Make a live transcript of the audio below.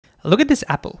Look at this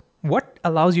apple. What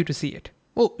allows you to see it?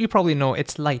 Well, you probably know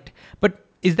it's light, but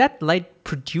is that light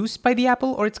produced by the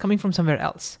apple or it's coming from somewhere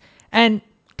else? And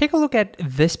take a look at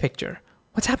this picture.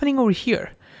 What's happening over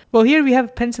here? Well, here we have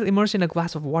a pencil immersed in a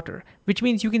glass of water, which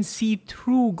means you can see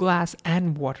through glass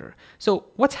and water. So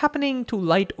what's happening to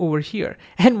light over here?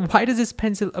 And why does this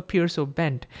pencil appear so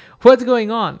bent? What's going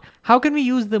on? How can we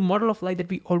use the model of light that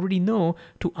we already know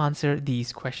to answer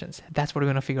these questions? That's what we're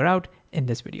going to figure out in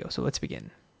this video. So let's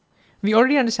begin. We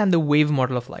already understand the wave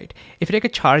model of light. If you take a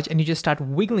charge and you just start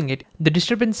wiggling it, the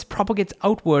disturbance propagates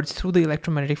outwards through the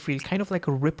electromagnetic field, kind of like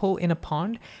a ripple in a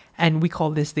pond, and we call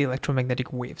this the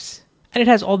electromagnetic waves. And it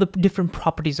has all the different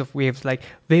properties of waves like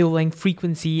wavelength,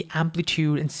 frequency,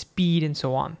 amplitude, and speed, and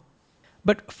so on.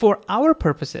 But for our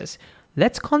purposes,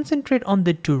 let's concentrate on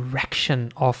the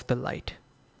direction of the light.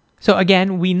 So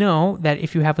again, we know that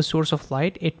if you have a source of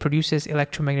light, it produces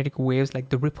electromagnetic waves like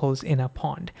the ripples in a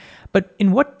pond. But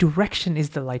in what direction is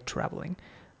the light traveling?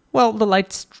 Well, the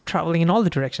light's traveling in all the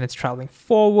directions. It's traveling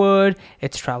forward,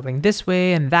 it's traveling this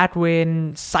way and that way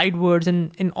and sidewards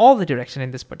and in all the direction in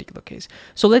this particular case.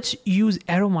 So let's use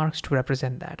arrow marks to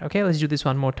represent that. Okay, let's do this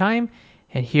one more time.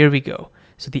 And here we go.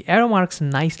 So the arrow marks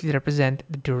nicely represent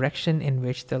the direction in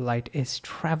which the light is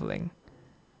traveling.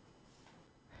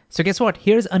 So guess what?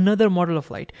 Here's another model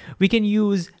of light. We can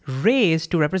use rays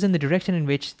to represent the direction in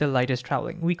which the light is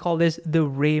traveling. We call this the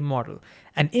ray model.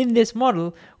 And in this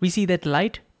model, we see that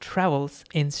light travels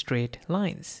in straight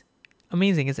lines.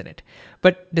 Amazing, isn't it?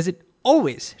 But does it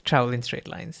always travel in straight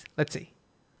lines? Let's see.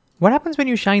 What happens when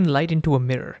you shine light into a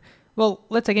mirror? Well,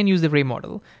 let's again use the ray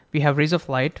model. We have rays of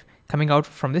light coming out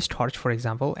from this torch, for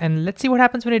example, and let's see what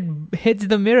happens when it hits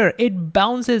the mirror. It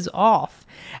bounces off,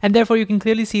 and therefore you can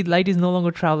clearly see light is no longer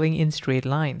traveling in straight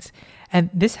lines. And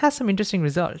this has some interesting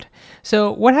result.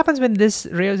 So what happens when this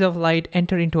rays of light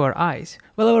enter into our eyes?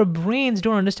 Well, our brains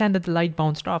don't understand that the light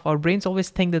bounced off. Our brains always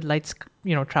think that light's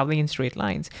traveling in straight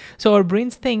lines. So our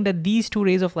brains think that these two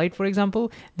rays of light, for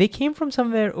example, they came from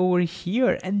somewhere over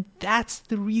here. And that's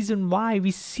the reason why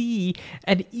we see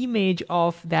an image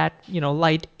of that,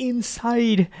 light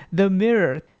inside the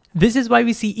mirror. This is why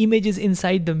we see images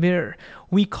inside the mirror.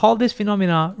 We call this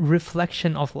phenomena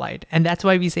reflection of light. And that's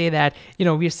why we say that,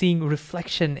 we're seeing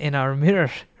reflection in our mirror,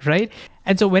 right?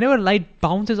 And so whenever light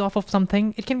bounces off of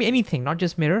something, it can be anything, not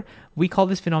just mirror, we call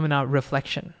this phenomena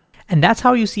reflection. And that's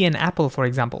how you see an apple, for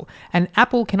example. An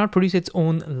apple cannot produce its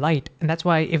own light. And that's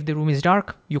why if the room is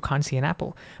dark, you can't see an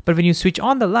apple. But when you switch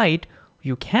on the light,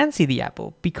 you can see the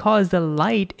apple because the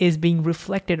light is being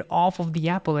reflected off of the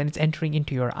apple and it's entering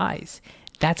into your eyes.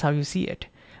 That's how you see it.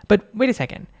 But wait a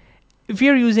second. If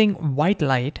you're using white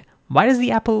light, why does the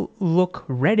apple look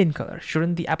red in color?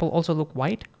 Shouldn't the apple also look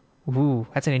white? Ooh,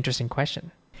 that's an interesting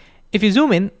question. If you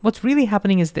zoom in, what's really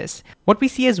happening is this. What we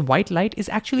see as white light is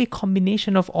actually a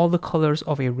combination of all the colors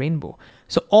of a rainbow.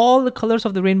 So all the colors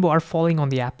of the rainbow are falling on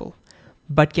the apple.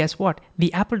 But guess what?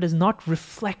 The apple does not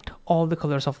reflect all the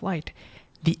colors of light.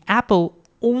 The apple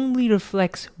only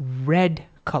reflects red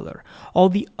color. All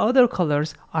the other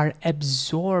colors are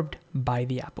absorbed by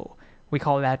the apple. We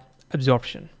call that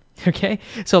absorption. Okay,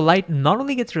 so light not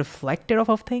only gets reflected off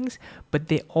of things, but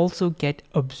they also get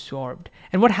absorbed.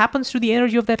 And what happens to the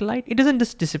energy of that light? It doesn't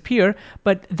just disappear,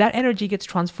 but that energy gets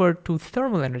transferred to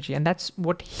thermal energy, and that's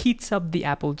what heats up the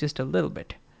apple just a little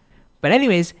bit. But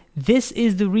anyways, this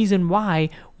is the reason why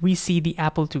we see the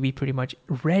apple to be pretty much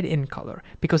red in color,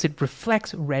 because it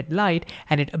reflects red light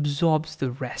and it absorbs the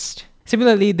rest.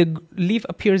 Similarly, the leaf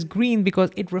appears green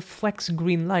because it reflects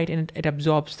green light and it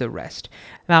absorbs the rest.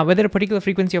 Now, whether a particular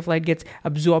frequency of light gets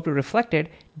absorbed or reflected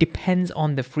depends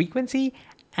on the frequency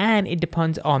and it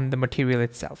depends on the material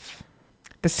itself.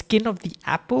 The skin of the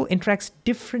apple interacts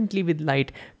differently with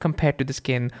light compared to the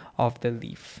skin of the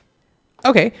leaf.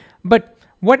 Okay, but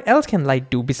what else can light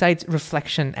do besides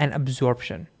reflection and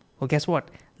absorption? Well, guess what?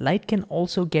 Light can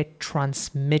also get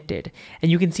transmitted.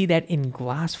 And you can see that in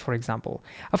glass, for example.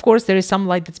 Of course, there is some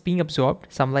light that's being absorbed.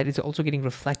 Some light is also getting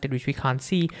reflected, which we can't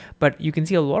see. But you can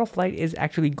see a lot of light is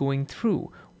actually going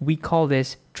through. We call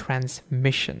this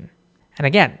transmission. And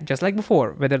again, just like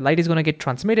before, whether light is going to get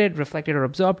transmitted, reflected, or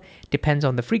absorbed depends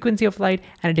on the frequency of light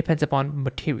and it depends upon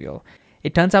material.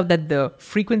 It turns out that the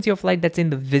frequency of light that's in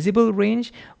the visible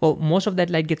range, well, most of that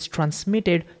light gets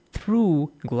transmitted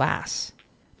through glass,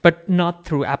 but not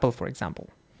through apple, for example.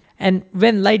 And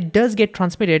when light does get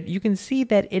transmitted, you can see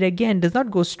that it again does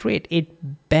not go straight,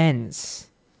 it bends.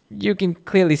 You can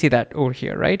clearly see that over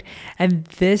here, right? And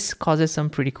this causes some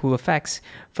pretty cool effects.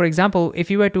 For example,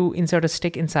 if you were to insert a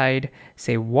stick inside,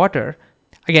 say, water,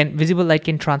 Again, visible light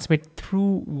can transmit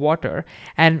through water,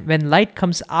 and when light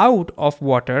comes out of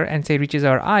water and say reaches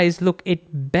our eyes, look,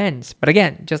 it bends. But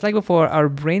again, just like before, our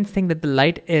brains think that the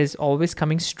light is always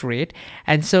coming straight,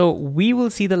 and so we will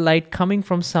see the light coming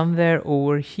from somewhere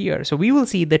over here. So we will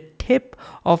see the tip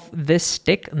of this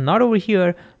stick, not over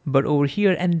here, but over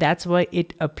here, and that's why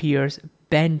it appears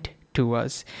bent to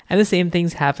us. And the same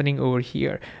thing's happening over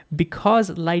here. Because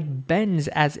light bends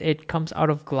as it comes out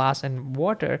of glass and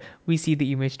water, we see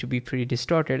the image to be pretty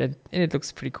distorted, and it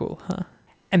looks pretty cool, huh?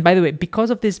 And by the way, because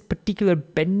of this particular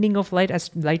bending of light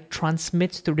as light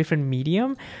transmits through different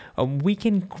medium, we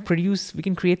can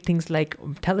create things like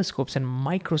telescopes and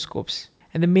microscopes.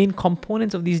 And the main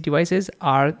components of these devices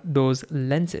are those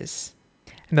lenses.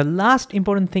 And the last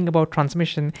important thing about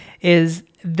transmission is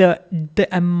the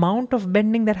amount of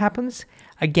bending that happens,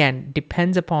 again,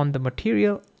 depends upon the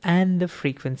material and the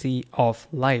frequency of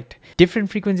light.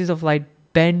 Different frequencies of light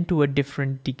bend to a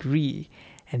different degree.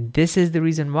 And this is the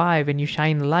reason why when you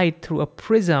shine light through a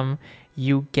prism,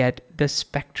 you get the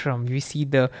spectrum. You see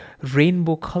the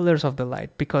rainbow colors of the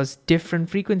light, because different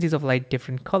frequencies of light,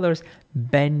 different colors,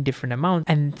 bend different amounts,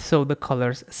 and so the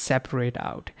colors separate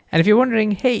out. And if you're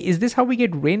wondering, hey, is this how we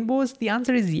get rainbows? The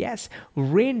answer is yes.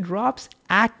 Raindrops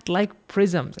act like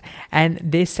prisms, and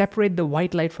they separate the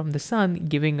white light from the sun,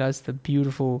 giving us the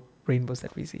beautiful rainbows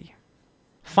that we see.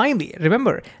 Finally,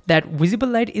 remember that visible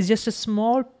light is just a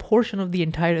small portion of the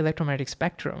entire electromagnetic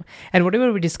spectrum. And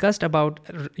whatever we discussed about,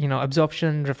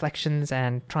 absorption, reflections,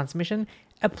 and transmission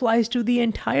applies to the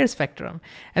entire spectrum.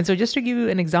 And so just to give you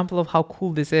an example of how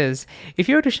cool this is, if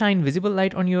you were to shine visible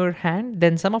light on your hand,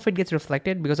 then some of it gets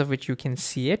reflected, because of which you can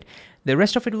see it. The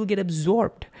rest of it will get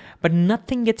absorbed, but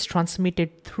nothing gets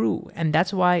transmitted through. And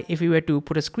that's why if you were to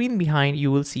put a screen behind,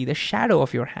 you will see the shadow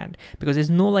of your hand, because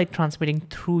there's no light transmitting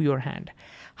through your hand.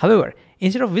 However,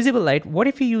 instead of visible light, what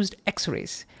if you used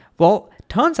X-rays? Well,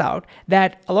 turns out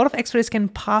that a lot of X-rays can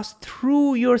pass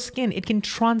through your skin. It can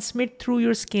transmit through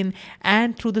your skin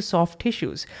and through the soft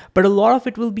tissues, but a lot of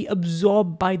it will be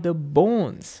absorbed by the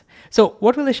bones. So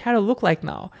what will the shadow look like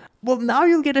now? Well, now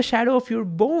you'll get a shadow of your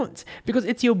bones, because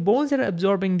it's your bones that are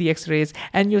absorbing the X-rays,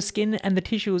 and your skin and the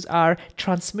tissues are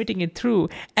transmitting it through.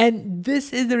 And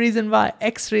this is the reason why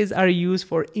X-rays are used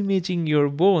for imaging your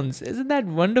bones. Isn't that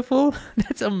wonderful?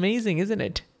 That's amazing, isn't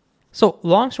it? So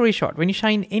long story short, when you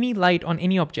shine any light on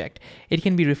any object, it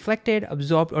can be reflected,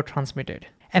 absorbed, or transmitted.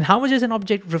 And how much does an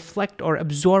object reflect or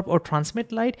absorb or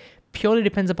transmit light purely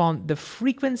depends upon the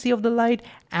frequency of the light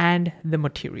and the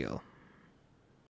material.